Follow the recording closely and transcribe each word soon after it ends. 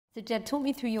So Jed, talk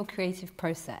me through your creative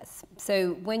process.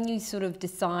 So when you sort of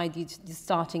decide you're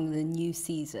starting the new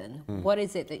season, what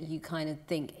is it that you kind of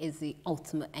think is the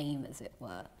ultimate aim, as it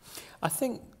were? I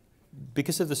think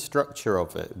because of the structure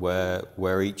of it,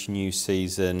 where each new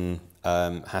season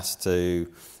has to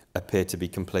appear to be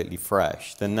completely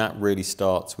fresh, then that really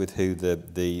starts with who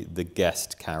the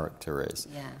guest character is.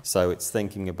 Yeah. So it's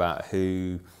thinking about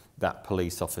who that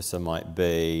police officer might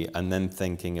be, and then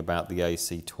thinking about the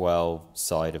AC-12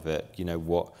 side of it, you know,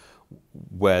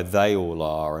 where they all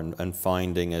are, and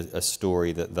finding a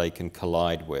story that they can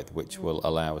collide with, which will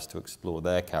allow us to explore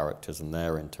their characters and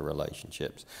their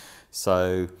interrelationships.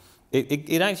 So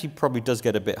it actually probably does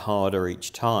get a bit harder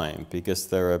each time,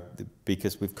 because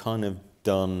we've kind of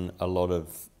done a lot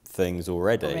of things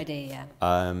already.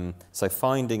 Yeah. So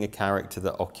finding a character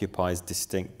that occupies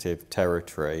distinctive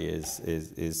territory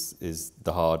is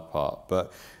the hard part.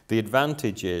 But the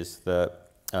advantage is that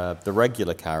the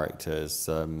regular characters,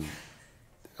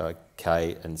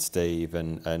 Kate and Steve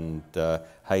and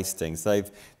Hastings,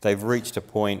 they've reached a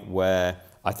point where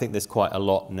I think there's quite a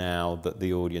lot now that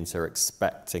the audience are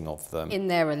expecting of them. In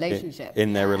their relationship.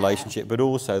 In their relationship, but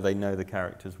also they know the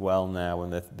characters well now,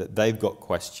 and that they've got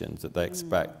questions that they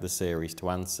expect the series to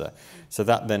answer. So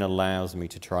that then allows me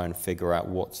to try and figure out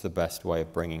what's the best way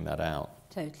of bringing that out.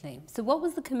 Totally. So what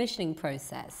was the commissioning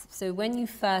process? So when you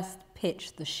first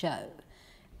pitched the show,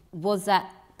 was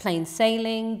that plain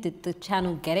sailing? Did the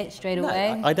channel get it straight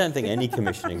away? I don't think any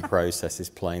commissioning process is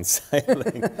plain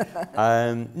sailing.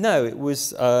 No, it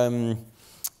was.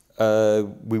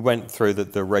 We went through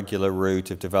the regular route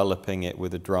of developing it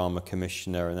with a drama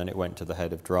commissioner, and then it went to the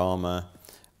head of drama,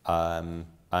 and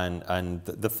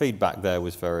the feedback there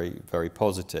was very, very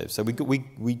positive. So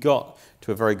we got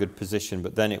to a very good position,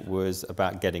 but then it was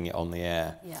about getting it on the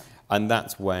air. Yeah. And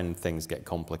that's when things get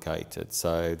complicated.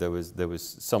 So there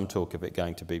was some talk of it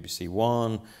going to BBC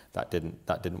One. That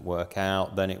didn't work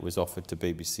out. Then it was offered to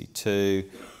BBC Two,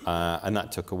 and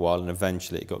that took a while. And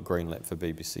eventually it got greenlit for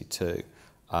BBC Two.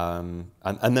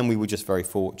 And then we were just very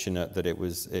fortunate that it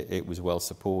was well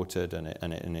supported, and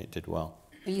it did well.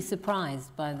 Were you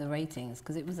surprised by the ratings?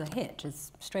 Because it was a hit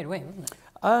just straight away, wasn't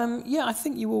it? Yeah, I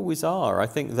think you always are. I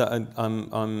think that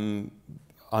I'm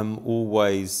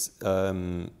always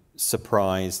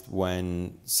surprised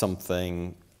when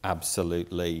something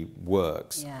absolutely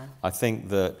works. Yeah. I think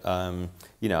that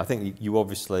I think you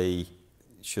obviously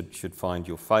should find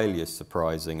your failures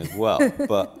surprising as well.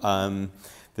 But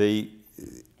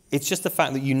it's just the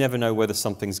fact that you never know whether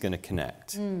something's going to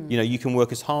connect. You know, you can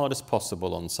work as hard as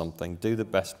possible on something, do the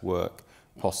best work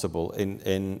possible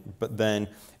but then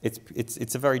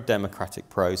it's a very democratic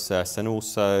process, and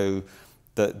also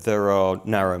that there are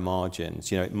narrow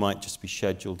margins. You know, it might just be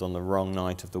scheduled on the wrong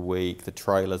night of the week, the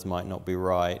trailers might not be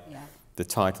right, the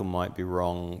title might be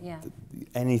wrong,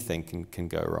 anything can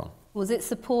go wrong. Was it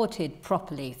supported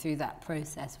properly through that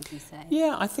process, would you say?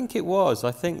 Yeah, I think it was.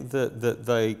 I think that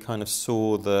they kind of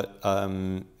saw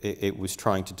that it was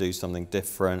trying to do something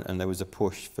different, and there was a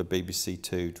push for BBC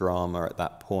Two drama at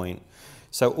that point.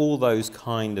 So all those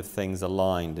kind of things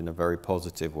aligned in a very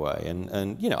positive way.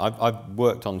 And you know, I've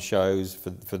worked on shows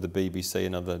for the BBC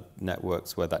and other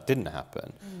networks where that didn't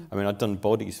happen. I mean, I'd done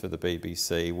Bodies for the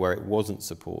BBC where it wasn't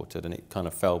supported and it kind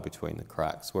of fell between the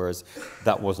cracks, whereas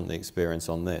that wasn't the experience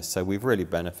on this. So we've really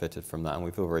benefited from that, and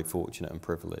we feel very fortunate and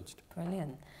privileged.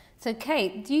 Brilliant. So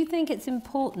Kate, do you think it's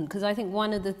important? Because I think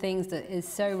one of the things that is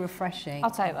so refreshing... I'll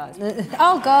take that.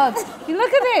 Oh God, you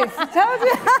look at this, I told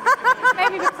you.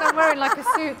 Maybe because I'm wearing like a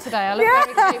suit today, I look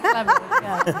very Kate Fleming.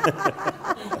 Yeah.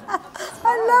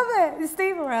 I love it. There's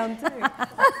Steve around too.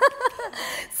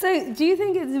 So do you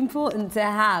think it's important to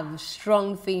have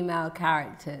strong female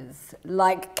characters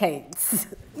like Kate's?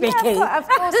 Vicky? Yeah, of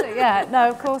course it, yeah. No,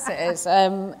 of course it is.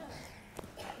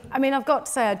 I mean, I've got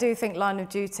to say, I do think Line of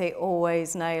Duty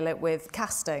always nail it with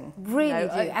casting. Really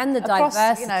do. And the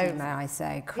diversity, may I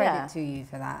say. Credit to you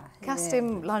for that.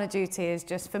 Casting Line of Duty is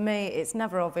just, for me, it's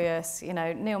never obvious. You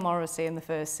know, Neil Morrissey in the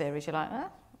first series, you're like,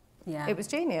 yeah. It was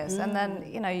genius. And then,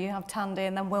 you know, you have Tandy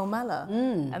and then Will Mellor.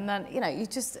 And then, you know, you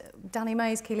just, Danny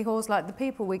Mays, Keely Hawes, like the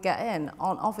people we get in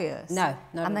aren't obvious. No,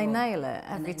 and they nail it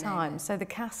every time. So the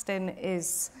casting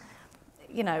is,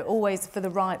 you know, always for the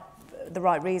right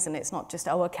reason. It's not just,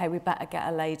 oh, okay, we better get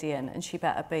a lady in and she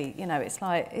better be, you know, it's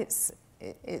like,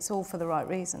 it's all for the right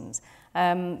reasons.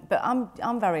 But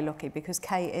I'm very lucky because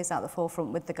Kate is at the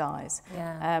forefront with the guys.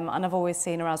 Yeah. And I've always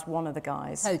seen her as one of the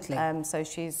guys. Totally. So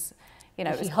she's, you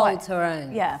know, she holds her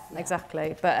own. Yeah,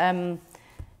 exactly. But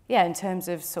yeah, in terms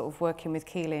of sort of working with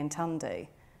Keely and Tandy,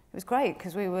 it was great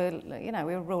because we were, you know,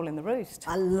 we were ruling the roost.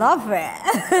 I love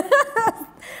it.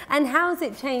 And how has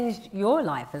it changed your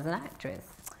life as an actress?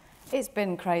 It's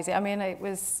been crazy. I mean, it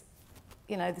was,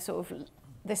 you know, the sort of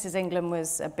This Is England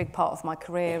was a big part of my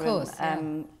career. Of course,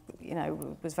 and, you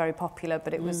know, was very popular,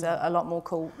 but it was a lot more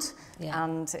cult.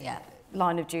 And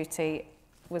Line of Duty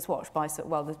was watched by,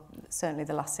 well, certainly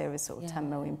the last series, sort of 10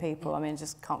 million people. I mean, I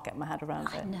just can't get my head around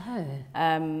it.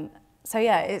 I know. So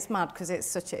yeah, it's mad because it's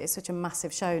such a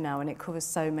massive show now, and it covers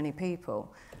so many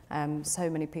people. So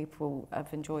many people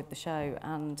have enjoyed the show,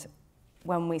 and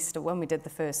when we did the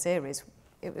first series,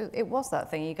 it was that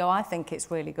thing. You go, I think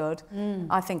it's really good.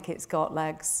 I think it's got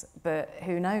legs, but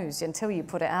who knows? Until you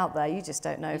put it out there, you just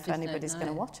don't know if anybody's going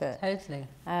to watch it. Totally.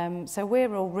 So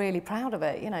we're all really proud of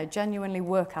it. You know, genuinely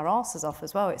work our arses off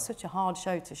as well. It's such a hard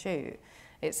show to shoot.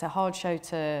 It's a hard show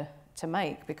to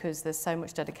make because there's so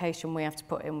much dedication we have to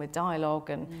put in with dialogue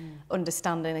and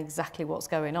understanding exactly what's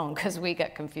going on, because we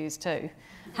get confused too.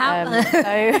 How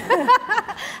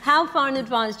far in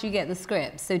advance do you get the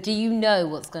script? So do you know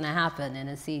what's going to happen in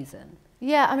a season?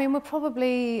 Yeah, I mean, we're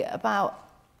probably I'd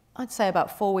say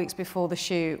about 4 weeks before the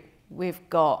shoot, we've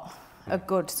got a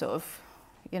good sort of,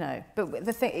 you know, but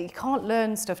the thing, you can't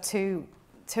learn stuff too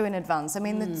in advance. I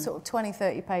mean, the sort of 20,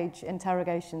 30-page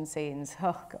interrogation scenes,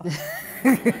 oh, God.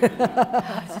 It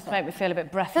just make me feel a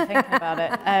bit breathy thinking about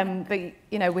it. But,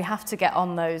 you know, we have to get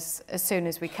on those as soon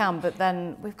as we can, but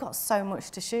then we've got so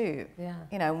much to shoot,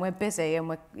 you know, and we're busy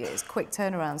and it's quick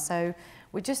turnaround, so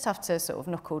we just have to sort of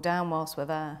knuckle down whilst we're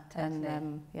there. Totally.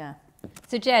 And, yeah.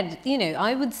 So Jed, you know,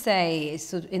 I would say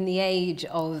sort of in the age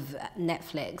of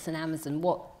Netflix and Amazon,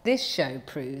 what this show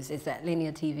proves is that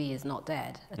linear TV is not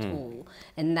dead at all,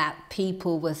 and that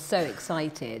people were so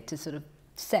excited to sort of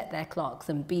set their clocks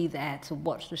and be there to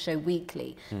watch the show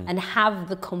weekly and have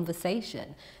the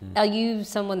conversation. Are you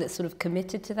someone that's sort of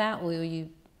committed to that, or are you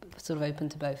sort of open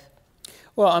to both?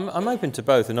 Well, I'm open to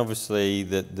both, and obviously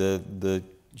the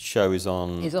show is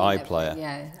on iPlayer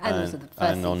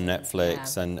and on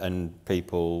Netflix, and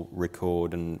people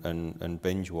record and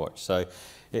binge watch. So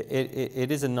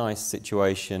it is a nice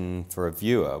situation for a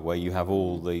viewer where you have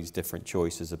all these different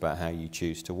choices about how you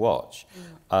choose to watch.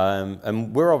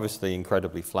 And we're obviously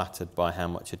incredibly flattered by how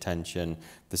much attention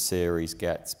the series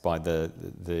gets by the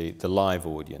live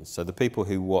audience. So the people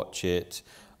who watch it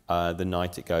the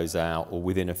night it goes out or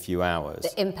within a few hours.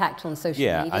 The impact on social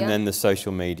media. Yeah, and then the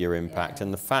social media impact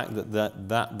and the fact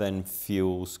that then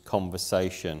fuels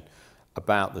conversation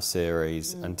about the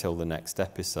series until the next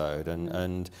episode.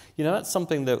 And you know, that's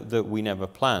something that we never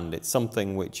planned. It's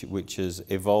something which has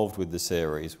evolved with the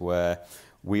series, where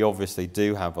we obviously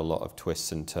do have a lot of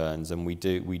twists and turns, and we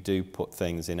do put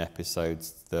things in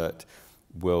episodes that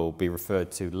will be referred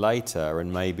to later,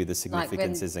 and maybe the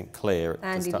significance isn't clear.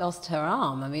 Andy lost her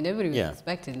arm. I mean, nobody was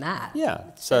expecting that. Yeah,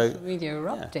 so social media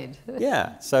erupted.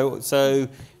 Yeah, so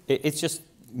it's just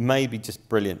maybe just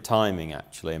brilliant timing,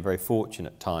 actually, and very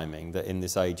fortunate timing that in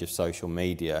this age of social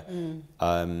media,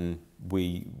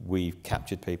 we've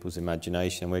captured people's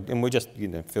imagination, and we just, you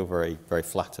know, feel very, very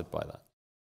flattered by that.